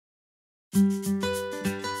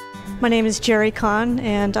My name is Jerry Kahn,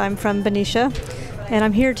 and I'm from Benicia. And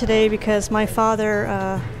I'm here today because my father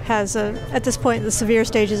has, at this point, the severe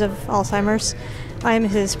stages of Alzheimer's. I am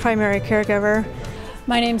his primary caregiver.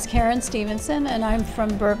 My name's Karen Stevenson, and I'm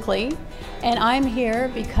from Berkeley. And I'm here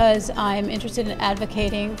because I'm interested in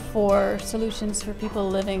advocating for solutions for people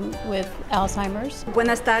living with Alzheimer's.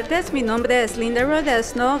 Buenas tardes, mi nombre es Linda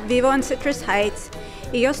Rodesno, vivo en Citrus Heights.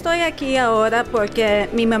 Y yo estoy aquí ahora porque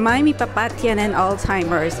mi mamá y mi papá tienen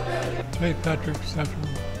Alzheimer's.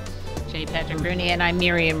 J. Patrick Rooney, and I'm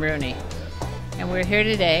Miriam Rooney. And we're here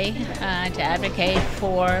today to advocate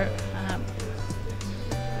for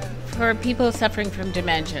people suffering from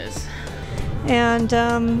dementias. And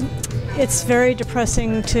it's very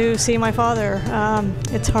depressing to see my father.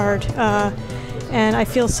 It's hard. And I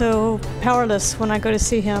feel so powerless when I go to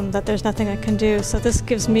see him that there's nothing I can do. So this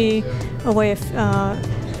gives me a way of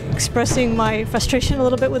expressing my frustration a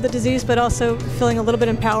little bit with the disease, but also feeling a little bit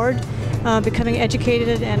empowered, becoming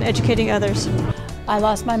educated and educating others. I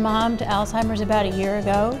lost my mom to Alzheimer's about a year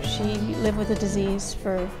ago. She lived with the disease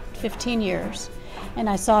for 15 years. And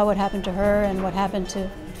I saw what happened to her and what happened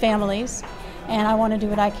to families. And I want to do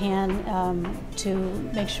what I can to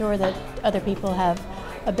make sure that other people have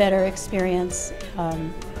a better experience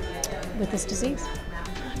with this disease.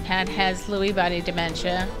 Pat has Lewy body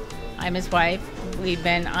dementia. I'm his wife. We've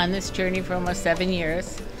been on this journey for almost 7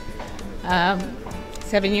 years.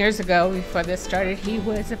 7 years ago, before this started, he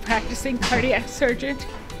was a practicing cardiac surgeon.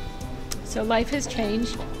 So life has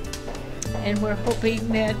changed, and we're hoping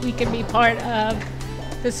that we can be part of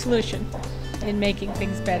the solution in making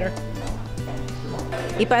things better.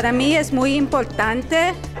 Y para mí es muy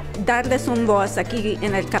importante darles un voz aquí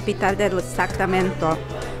en el capital del Sacramento.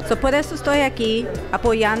 So por eso estoy aquí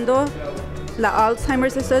apoyando la Alzheimer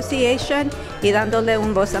Association y dándole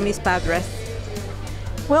un voz a mis padres.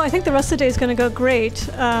 Well, I think the rest of the day is going to go great.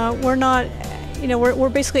 We're not, we're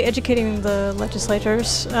basically educating the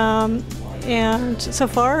legislators. And so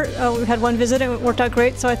far, we've had one visit and it worked out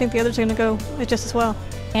great, so I think the others are going to go just as well.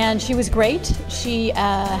 And she was great. She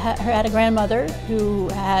had a grandmother who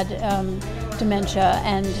had dementia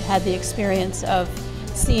and had the experience of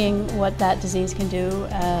seeing what that disease can do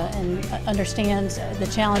and understands the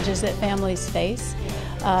challenges that families face.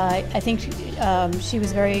 I think she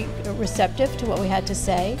was very receptive to what we had to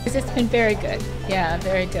say. It's been very good. Yeah,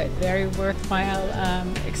 very good. Very worthwhile,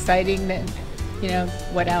 exciting that,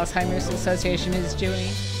 what Alzheimer's Association is doing.